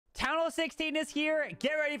Town 16 is here.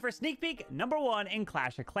 Get ready for sneak peek number 1 in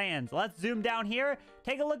Clash of Clans. Let's zoom down here.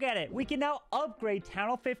 Take a look at it. We can now upgrade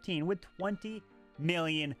Town 15 with 20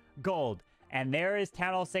 million gold. And there is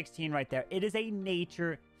Town 16 right there. It is a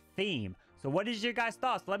nature theme. So what is your guys'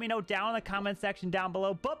 thoughts? Let me know down in the comment section down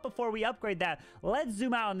below. But before we upgrade that, let's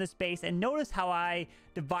zoom out on this base and notice how I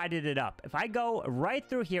divided it up. If I go right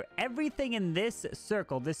through here, everything in this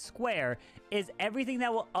circle, this square, is everything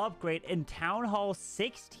that will upgrade in Town Hall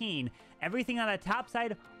 16. Everything on the top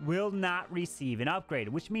side will not receive an upgrade,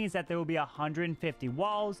 which means that there will be 150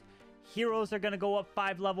 walls. Heroes are going to go up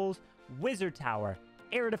 5 levels. Wizard Tower,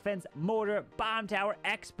 Air Defense, Mortar, Bomb Tower,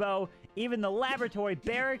 Expo, even the Laboratory,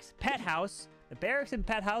 Barracks, Pet House. The Barracks and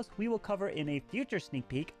Pet House, we will cover in a future sneak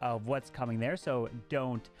peek of what's coming there, so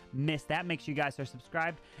don't miss that. Make sure you guys are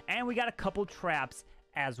subscribed. And we got a couple traps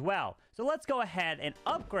as well. So let's go ahead and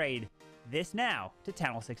upgrade this now to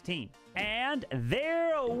Town 16. And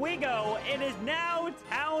there we go. It is now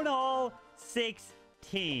Town Hall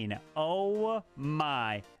 16. Oh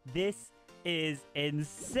my. This is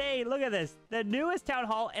insane. Look at this. The newest Town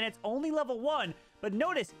Hall, and it's only level 1. But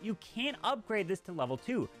notice, you can't upgrade this to level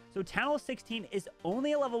 2. So Town Hall 16 is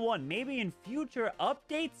only a level 1. Maybe in future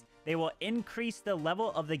updates, they will increase the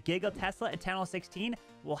level of the Giga Tesla at Town Hall 16.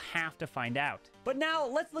 We'll have to find out. But now,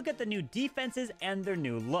 let's look at the new defenses and their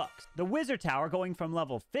new looks. The Wizard Tower, going from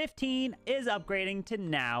level 15, is upgrading to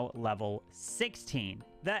now level 16.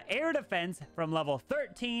 The Air Defense from level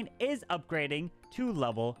 13 is upgrading to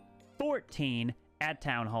level 14 at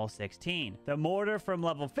Town Hall 16. The Mortar from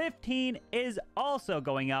level 15 is also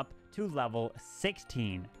going up to level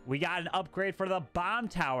 16. We got an upgrade for the Bomb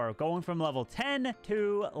Tower, going from level 10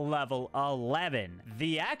 to level 11.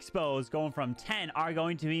 The Expos, going from 10, are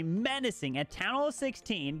going to be menacing at Town Hall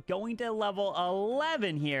 16, going to level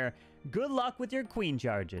 11 here. Good luck with your queen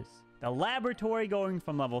charges. The Laboratory, going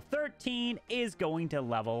from level 13, is going to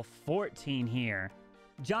level 14 here.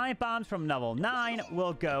 Giant bombs from level 9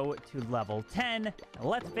 will go to level 10.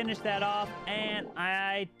 Let's finish that off, and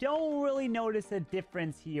I don't really notice a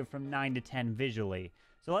difference here from 9 to 10 visually.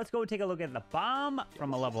 So let's go take a look at the bomb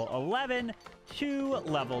from a level 11 to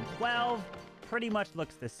level 12. Pretty much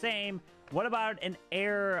looks the same. What about an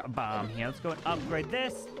air bomb here? Let's go and upgrade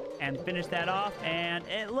this and finish that off, and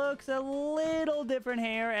it looks a little different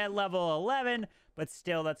here at level 11, but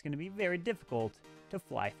still that's going to be very difficult to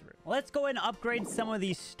fly through. Let's go ahead and upgrade some of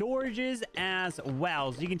these storages as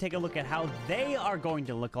well, so you can take a look at how they are going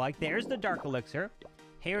to look like. There's the Dark Elixir.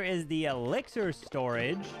 Here is the Elixir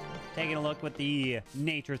storage. Taking a look with the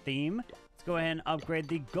nature theme. Let's go ahead and upgrade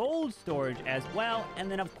the gold storage as well. And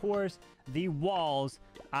then, of course, the walls.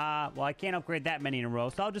 Well, I can't upgrade that many in a row,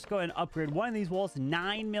 so I'll just go ahead and upgrade one of these walls.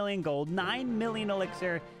 9 million gold, 9 million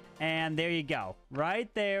elixir. And there you go. Right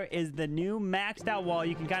there is the new maxed out wall.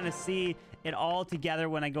 You can kind of see it all together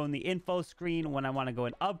when I go in the info screen when I want to go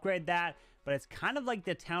and upgrade that. But it's kind of like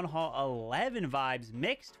the Town Hall 11 vibes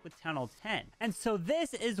mixed with Town Hall 10. And so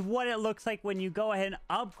this is what it looks like when you go ahead and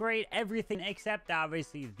upgrade everything except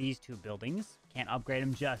obviously these two buildings. Can't upgrade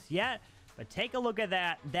them just yet. But take a look at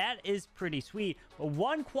that. That is pretty sweet. But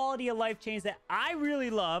one quality of life change that I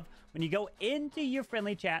really love when you go into your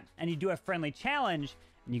friendly chat and you do a friendly challenge,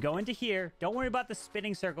 and you go into here, don't worry about the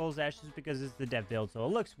spinning circles. That's just because it's the dev build, so it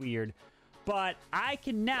looks weird. But I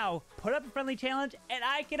can now put up a friendly challenge, and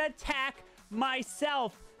I can attack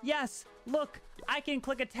myself. Yes, look, I can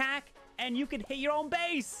click attack, and you can hit your own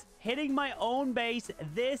base. Hitting my own base,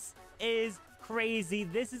 this is crazy.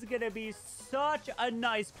 This is going to be such a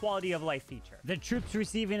nice quality of life feature. The troops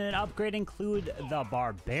receiving an upgrade include the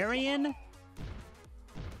Barbarian,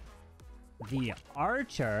 the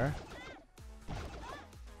Archer,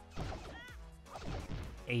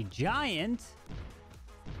 a Giant,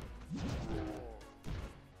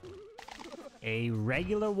 a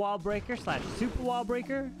regular wall breaker slash super wall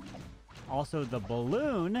breaker, also the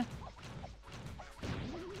Balloon,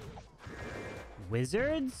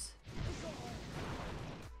 Wizards,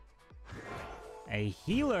 a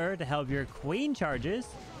Healer to help your queen charges,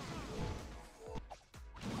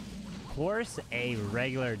 of course, a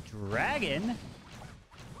regular Dragon,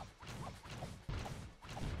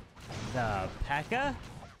 the P.E.K.K.A.,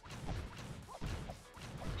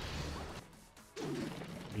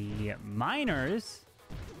 the Miners,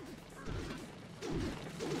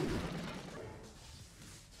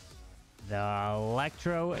 the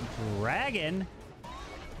Electro Dragon,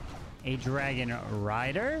 a Dragon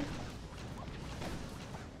Rider,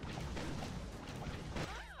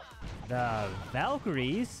 the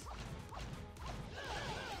Valkyries,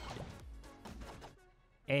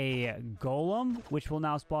 a Golem, which will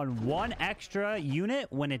now spawn one extra unit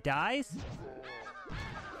when it dies,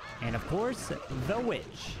 And of course, the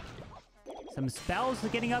Witch. Some spells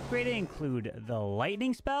getting upgraded include the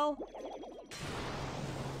Lightning spell,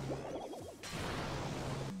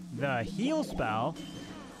 the Heal spell,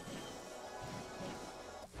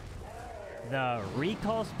 the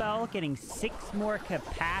Recall spell, getting 6 more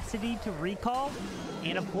capacity to recall,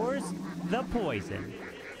 and of course, the Poison.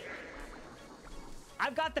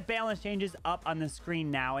 I've got the balance changes up on the screen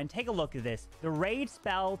now, and take a look at this. The Rage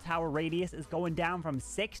spell tower radius is going down from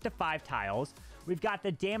 6 to 5 tiles. We've got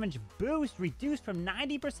the damage boost reduced from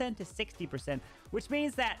 90% to 60%, which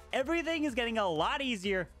means that everything is getting a lot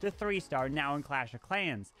easier to 3-star now in Clash of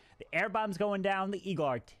Clans. The air bomb's going down, the Eagle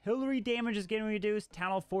artillery damage is getting reduced, Town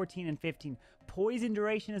Hall 14 and 15 poison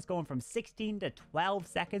duration is going from 16 to 12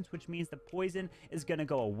 seconds, which means the poison is going to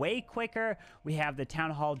go away quicker. We have the Town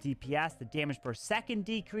Hall DPS, the damage per second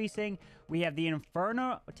decreasing. We have the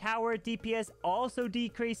Inferno Tower DPS also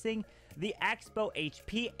decreasing. The Expo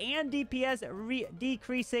HP and DPS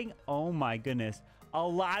decreasing. Oh my goodness. A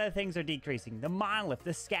lot of things are decreasing. The Monolith,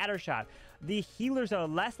 the Scatter Shot. The healers are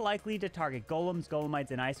less likely to target golems,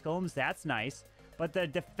 golemites, and ice golems. That's nice. But the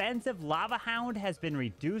defensive Lava Hound has been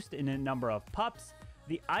reduced in a number of pups.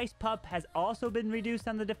 The Ice Pup has also been reduced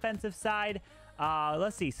on the defensive side.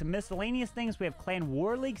 Let's see, some miscellaneous things. We have Clan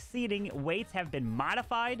War League seating. Weights have been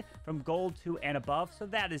modified from gold to and above. So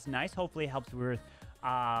that is nice. Hopefully it helps with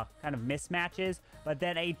kind of mismatches. But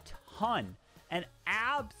then a ton, an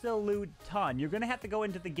absolute ton. You're going to have to go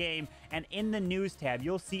into the game, and in the news tab,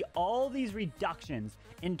 you'll see all these reductions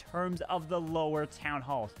in terms of the lower town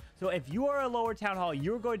halls. So if you are a lower town hall,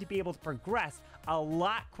 you're going to be able to progress a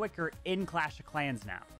lot quicker in Clash of Clans now.